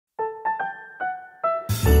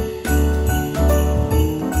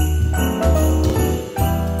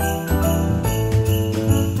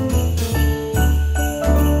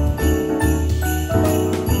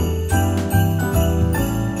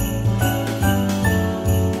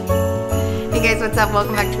Hey guys, what's up?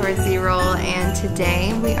 Welcome back to our Z Roll, and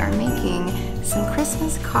today we are making some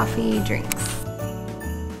Christmas coffee drinks.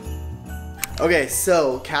 Okay,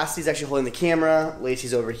 so Cassidy's actually holding the camera,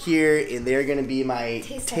 Lacey's over here, and they're gonna be my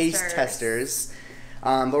taste testers.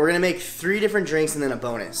 But we're gonna make 3 different drinks and then a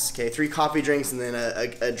bonus. Okay, 3 coffee drinks and then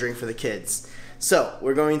a drink for the kids. So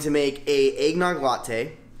we're going to make a eggnog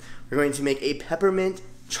latte. We're going to make a peppermint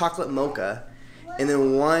chocolate mocha, and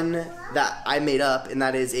then one that I made up, and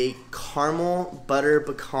that is a caramel butter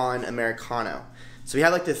pecan Americano. So we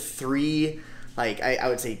have like the 3, like I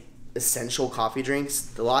would say, essential coffee drinks: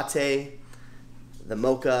 the latte, the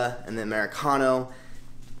mocha, and the Americano.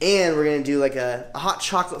 And we're gonna do like a hot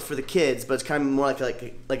chocolate for the kids, but it's kind of more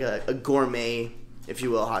like a gourmet, if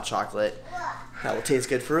you will, hot chocolate that will taste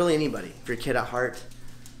good for really anybody, for your kid at heart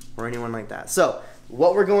or anyone like that. So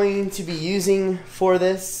what we're going to be using for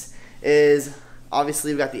this is,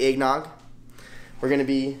 obviously, we've got the eggnog. We're going to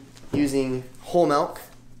be using whole milk,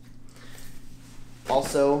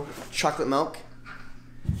 also chocolate milk,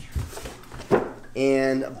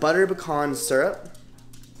 and butter pecan syrup,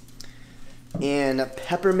 and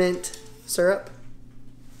peppermint syrup,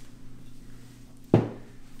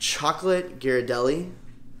 chocolate Ghirardelli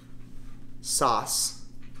sauce,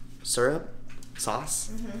 syrup,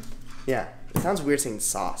 sauce. Yeah, it sounds weird saying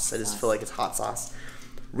sauce. I just feel like it's hot sauce.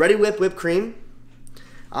 Ready Whip whipped cream.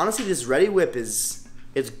 Honestly, this Ready Whip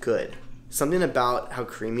it's good. Something about how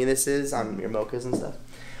creamy this is on your mochas and stuff.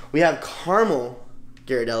 We have caramel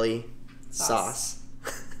Ghirardelli sauce.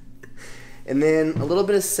 And then a little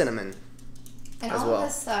bit of cinnamon and as all well.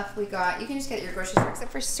 This stuff we got, you can just get at your grocery store,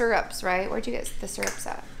 except for syrups, right? Where'd you get the syrups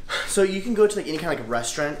at? So you can go to like any kind of like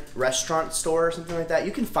restaurant store or something like that.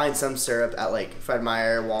 You can find some syrup at like Fred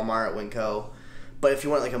Meyer, Walmart, Winco. But if you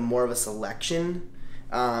want like a more of a selection,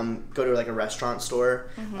 go to like a restaurant store.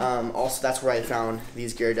 Also, that's where I found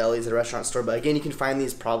these Ghirardellis at a restaurant store. But again, you can find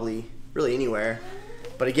these probably really anywhere.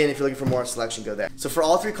 But again, if you're looking for more selection, go there. So for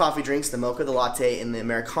all 3 coffee drinks, the mocha, the latte, and the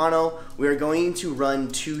Americano, we are going to run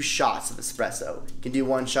 2 shots of espresso. You can do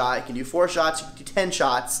 1 shot, you can do 4 shots, you can do 10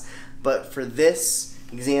 shots. But for this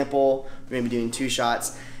example, we're going to be doing 2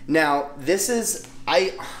 shots. Now, this is,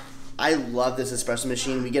 I love this espresso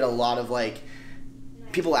machine. We get a lot of like,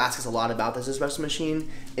 people ask us a lot about this espresso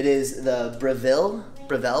machine. It is the Breville.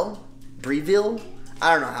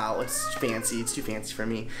 I don't know how, it's fancy, it's too fancy for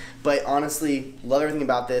me. But honestly, love everything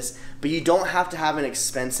about this. But you don't have to have an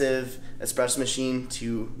expensive espresso machine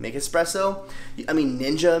to make espresso. I mean,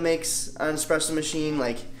 Ninja makes an espresso machine.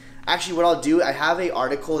 Like, actually what I'll do, I have an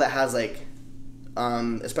article that has like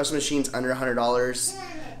espresso machines under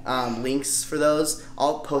 $100, links for those.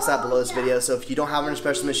 I'll post that below this video. So if you don't have an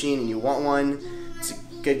espresso machine and you want one, it's a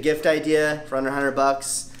good gift idea for under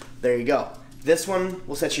 $100. There you go. This one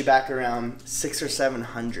will set you back around $600 or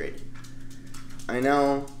 $700. I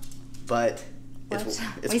know, but it's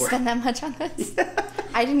we spend that much on this?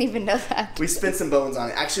 I didn't even know that. We spent some bones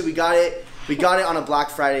on it. Actually, we got it on a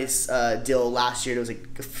Black Friday deal last year. It was like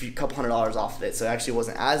a couple $100 off of it, so it actually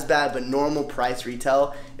wasn't as bad. But normal price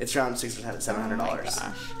retail, it's around $600 or $700. Oh my gosh.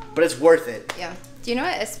 But it's worth it. Yeah. Do you know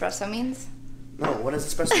what espresso means? No. What does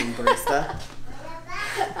espresso mean, barista?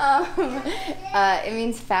 It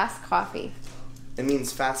means fast coffee. It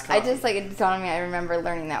means fast coffee. It dawned on me. I remember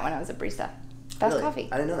learning that when I was a barista. Fast coffee.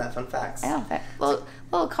 I didn't know that. Fun facts. I know.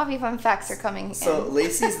 Little coffee fun facts are coming. So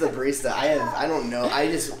Lacey's the barista. I don't know.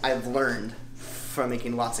 I've learned from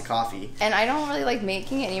making lots of coffee. And I don't really like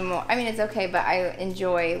making it anymore. I mean, it's okay, but I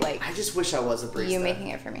enjoy like. I just wish I was a barista. You making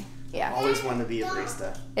it for me. Yeah. I always wanted to be a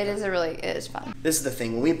barista. It is fun. This is the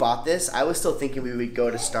thing. When we bought this, I was still thinking we would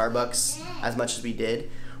go to Starbucks as much as we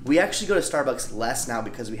did. We actually go to Starbucks less now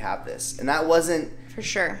because we have this. And that wasn't for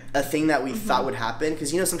sure a thing that we thought would happen.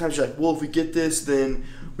 Because, you know, sometimes you're like, well, if we get this, then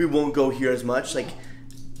we won't go here as much. Like,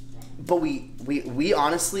 but we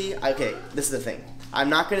honestly, okay, this is the thing. I'm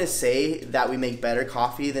not going to say that we make better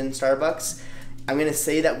coffee than Starbucks. I'm going to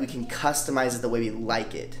say that we can customize it the way we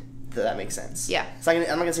like it. If that makes sense. Yeah. I'm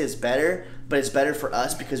not going to say it's better, but it's better for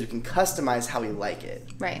us because we can customize how we like it.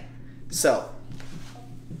 Right. So,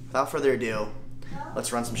 without further ado,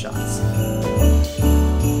 let's run some shots.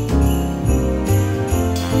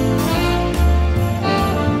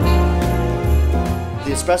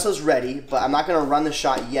 The espresso's ready, but I'm not gonna run the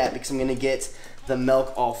shot yet because I'm gonna get the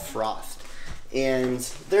milk all frothed. And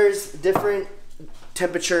there's different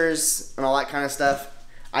temperatures and all that kind of stuff.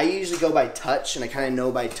 I usually go by touch, and I kind of know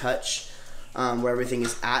by touch where everything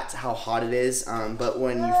is at, how hot it is. But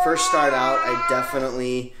when you first start out, I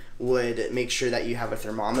definitely would make sure that you have a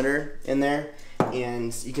thermometer in there,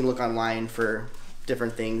 and you can look online for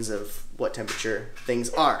different things of what temperature things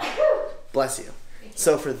are. Bless you.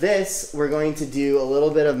 So for this, we're going to do a little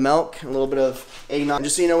bit of milk, a little bit of eggnog.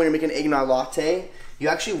 Just so you know, when you're making an eggnog latte, you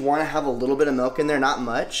actually want to have a little bit of milk in there, not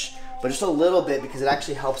much, but just a little bit because it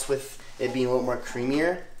actually helps with it being a little more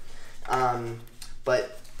creamier.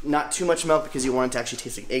 But not too much milk because you want it to actually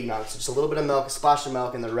taste like eggnog. So just a little bit of milk, a splash of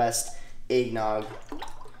milk, and the rest eggnog.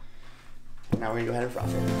 Now we're gonna go ahead and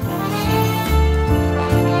froth it.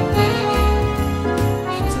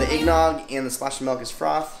 So the eggnog and the splash of milk is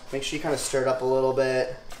froth. Make sure you kind of stir it up a little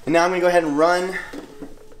bit. And now I'm gonna go ahead and run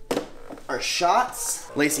our shots.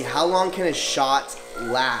 Lacey, how long can a shot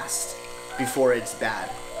last before it's bad?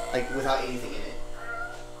 Like without anything in it?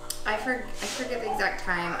 I forget the exact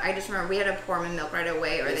time. I just remember we had to pour them in milk right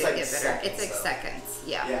away or they'd get bitter. Seconds, it's like seconds,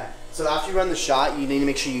 yeah. Yeah. So after you run the shot, you need to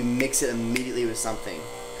make sure you mix it immediately with something.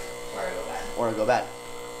 Or it'll go bad. Or it'll go bad.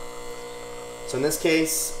 So in this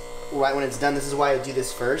case, right when it's done, this is why I do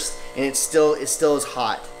this first, and it still is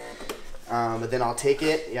hot. But then I'll take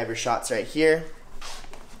it. You have your shots right here,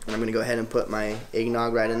 and I'm gonna go ahead and put my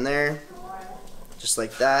eggnog right in there, just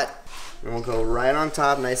like that. And we'll go right on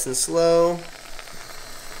top, nice and slow.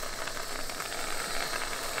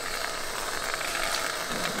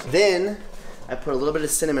 Then I put a little bit of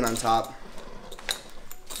cinnamon on top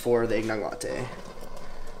for the eggnog latte.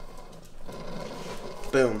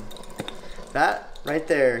 Boom. That right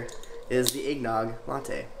there is the eggnog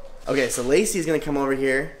latte. Okay, so Lacey's gonna come over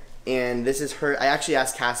here, and this is her. I actually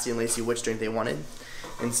asked Cassie and Lacey which drink they wanted,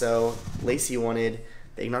 and so Lacey wanted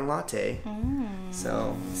the eggnog latte.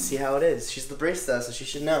 So see how it is. She's the barista, so she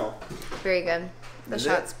should know. Very good. The Is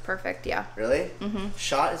shot's it? perfect, yeah. Really?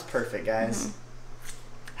 Shot is perfect, guys.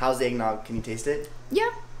 How's the eggnog? Can you taste it? Yeah.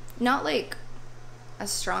 Not like as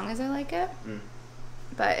strong as I like it,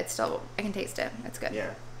 but it's still, I can taste it. It's good.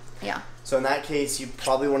 Yeah. Yeah. So in that case, you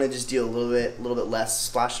probably want to just do a little bit less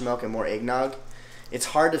splash of milk and more eggnog. It's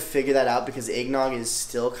hard to figure that out because eggnog is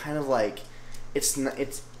still kind of like, I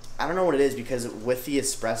don't know what it is because with the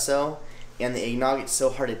espresso and the eggnog, it's so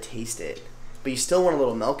hard to taste it. But you still want a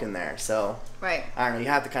little milk in there, so right. I don't know, you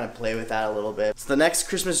have to kind of play with that a little bit. So the next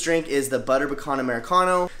Christmas drink is the butter pecan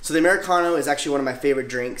Americano. So the Americano is actually one of my favorite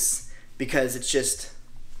drinks because it's just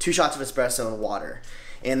 2 shots of espresso and water.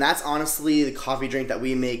 And that's honestly the coffee drink that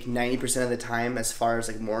we make 90% of the time as far as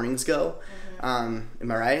like mornings go. Am I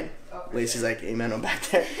right? Oh, Lacey's like, amen, I'm back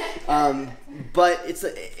there. But it's,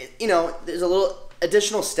 you know, there's a little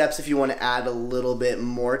additional steps if you want to add a little bit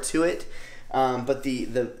more to it. But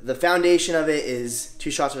the foundation of it is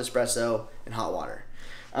 2 shots of espresso and hot water.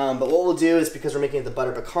 But what we'll do is, because we're making it the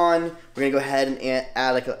butter pecan, we're going to go ahead and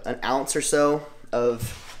add like an ounce or so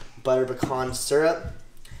of butter pecan syrup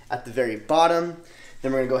at the very bottom.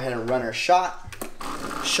 Then we're going to go ahead and run our shots,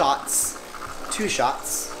 2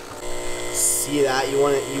 shots. See that? You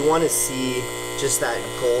want to see just that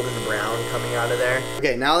golden brown coming out of there.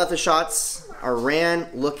 Okay, now that the shots are ran,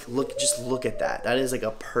 just look at that. That is like a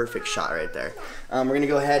perfect shot right there. We're gonna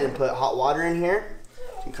go ahead and put hot water in here.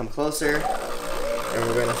 You can come closer, and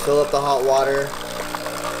we're gonna fill up the hot water.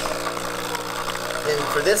 And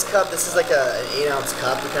for this cup, this is like an 8-ounce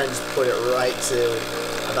cup. We kind of just put it right to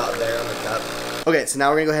about there on the cup. Okay, so now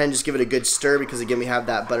we're gonna go ahead and just give it a good stir because again we have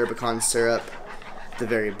that butter pecan syrup at the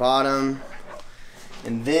very bottom.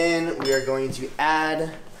 And then we are going to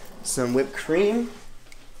add some whipped cream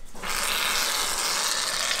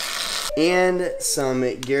and some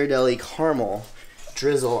Ghirardelli caramel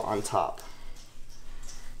drizzle on top.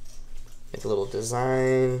 Make a little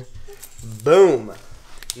design. Boom!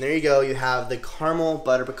 And there you go. You have the caramel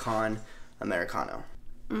butter pecan Americano.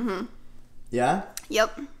 Yeah?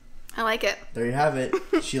 Yep. I like it. There you have it.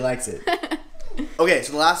 She likes it. Okay,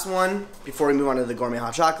 so the last one before we move on to the gourmet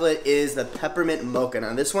hot chocolate is the peppermint mocha.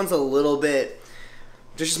 Now this one's a little bit,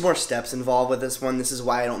 there's just more steps involved with this one. This is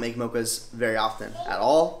why I don't make mochas very often at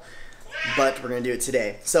all, but we're gonna do it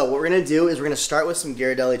today. So what we're gonna do is we're gonna start with some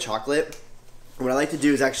Ghirardelli chocolate. What I like to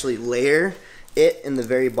do is actually layer it in the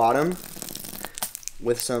very bottom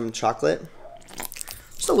with some chocolate,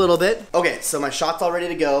 just a little bit. Okay, so my shot's all ready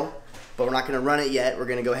to go, but we're not gonna run it yet. We're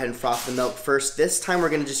gonna go ahead and froth the milk first. This time we're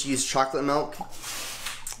gonna just use chocolate milk.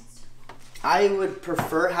 I would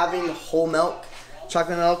prefer having whole milk,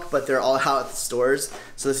 chocolate milk, but they're all out at the stores,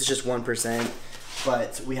 so this is just 1%.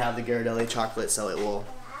 But we have the Ghirardelli chocolate, so it will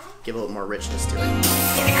give a little more richness to it.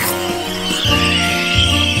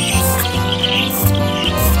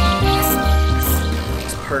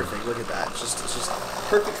 It's perfect. Look at that. It's just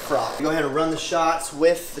perfect froth. Go ahead and run the shots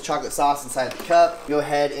with the chocolate sauce inside the cup. Go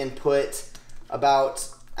ahead and put about,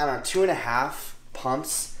 I don't know, 2.5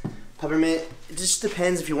 pumps peppermint. It just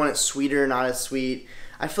depends if you want it sweeter or not as sweet.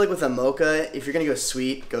 I feel like with a mocha, if you're gonna go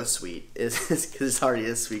sweet, go sweet. Because it's already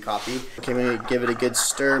is sweet coffee. Okay, I'm gonna give it a good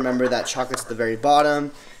stir. Remember that chocolate's at the very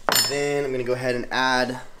bottom. And then I'm gonna go ahead and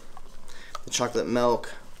add the chocolate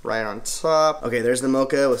milk right on top. Okay, there's the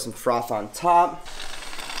mocha with some froth on top.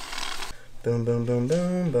 Boom, boom, boom,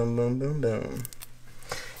 boom, boom, boom, boom, boom.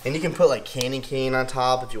 And you can put like candy cane on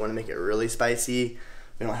top if you want to make it really spicy.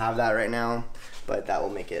 We don't have that right now, but that will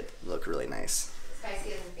make it look really nice.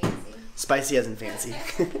 Spicy as in fancy. Spicy as in fancy.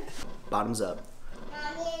 Bottoms up.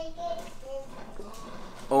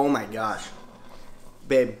 Oh my gosh.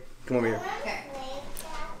 Babe, come over here. Okay.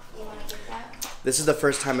 You want to get that? This is the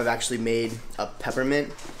first time I've actually made a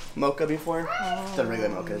peppermint mocha before. The regular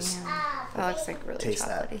mochas. Yeah. That looks like really Taste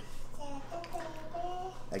chocolatey.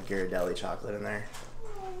 That Ghirardelli chocolate in there.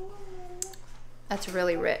 That's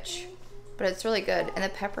really rich, but it's really good. And the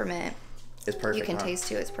peppermint, It's perfect. you can taste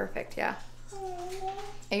too. It's perfect, yeah.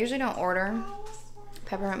 I usually don't order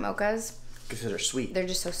peppermint mochas. Because they're sweet. They're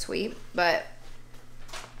just so sweet, but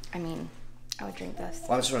I mean, I would drink this.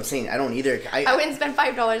 Well, that's what I'm saying. I don't either. I wouldn't spend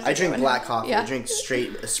 $5. I drink black coffee. Yeah. I drink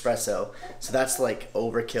straight espresso. So that's like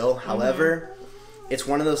overkill. However, it's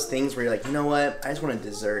one of those things where you're like, you know what? I just want a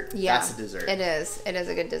dessert. Yeah, That's a dessert. It is. It is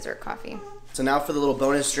a good dessert coffee. So now for the little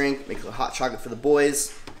bonus drink, make a hot chocolate for the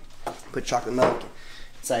boys. Put chocolate milk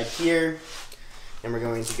inside here. And we're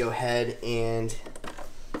going to go ahead and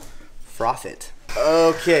froth it.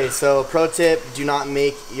 Okay, so pro tip, do not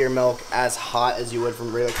make your milk as hot as you would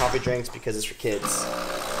from regular coffee drinks because it's for kids.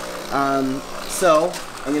 So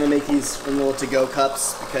I'm gonna make these in little to-go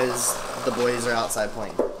cups because the boys are outside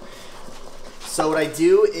playing. So what I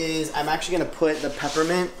do is I'm actually gonna put the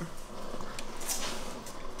peppermint,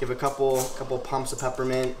 give a couple pumps of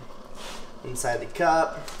peppermint inside the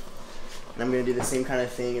cup. And I'm gonna do the same kind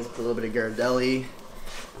of thing as put a little bit of Ghirardelli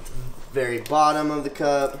at the very bottom of the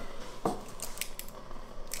cup.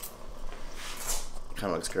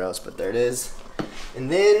 Kind of looks gross, but there it is. And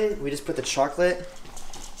then we just put the chocolate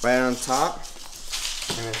right on top,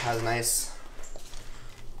 and it has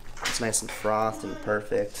it's nice and frothed and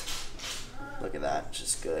perfect. Look at that,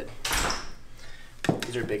 just good.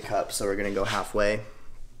 These are big cups, so we're gonna go halfway,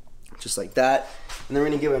 just like that. And then we're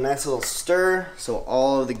gonna give it a nice little stir, so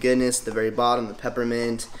all of the goodness at the very bottom, the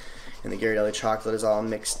peppermint and the Ghirardelli chocolate is all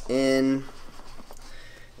mixed in.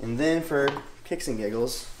 And then for kicks and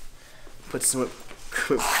giggles, put some whipped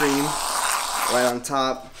cream right on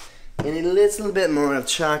top and a little bit more of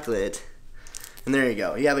chocolate, and there you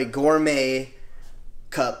go. You have a gourmet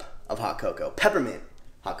cup of hot cocoa, peppermint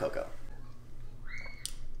hot cocoa.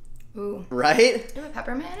 Ooh. Right? Do you have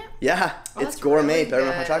peppermint in it? Yeah, Oh, it's gourmet really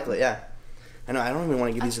peppermint hot good. chocolate. Yeah, I know. I don't even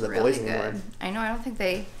want to give these to the boys anymore. I know. I don't think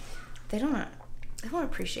they don't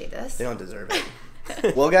appreciate this. They don't deserve it.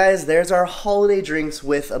 Well, guys, there's our holiday drinks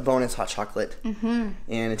with a bonus hot chocolate, and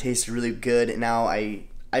it tastes really good. Now I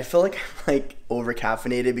feel like I'm like over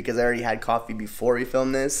caffeinated because I already had coffee before we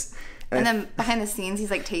filmed this. And then behind the scenes,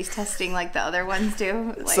 he's like taste testing like the other ones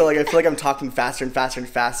do. So like I feel like I'm talking faster and faster and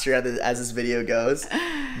faster as this video goes.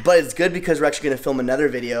 But it's good because we're actually gonna film another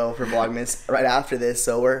video for Vlogmas right after this,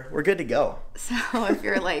 so we're good to go. So if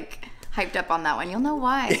you're like hyped up on that one, you'll know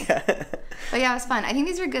why. Yeah. But yeah, it was fun. I think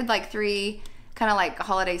these are good like 3 kind of like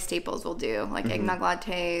holiday staples we'll do, like eggnog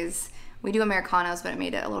lattes. We do Americanos, but it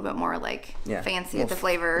made it a little bit more like fancy with the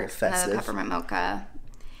flavor. And then the peppermint mocha.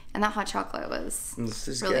 And that hot chocolate was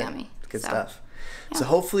really yummy. Good stuff. Yeah. So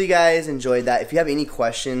hopefully you guys enjoyed that. If you have any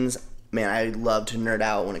questions, man, I love to nerd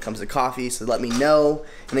out when it comes to coffee, so let me know.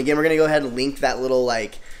 And again, we're going to go ahead and link that little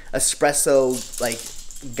like espresso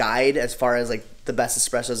like guide as far as like the best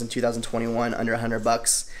espressos in 2021 under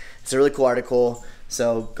 $100. It's a really cool article,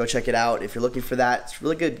 so go check it out if you're looking for that. It's a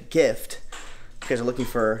really good gift if you guys are looking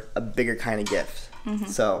for a bigger kind of gift.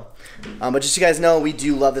 So, but just so you guys know, we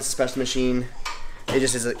do love this espresso machine.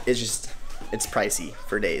 It's pricey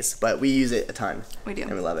for days, but we use it a ton. We do.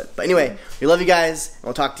 And we love it. But anyway, we love you guys, and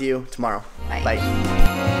we'll talk to you tomorrow. Bye.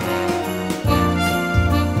 Bye.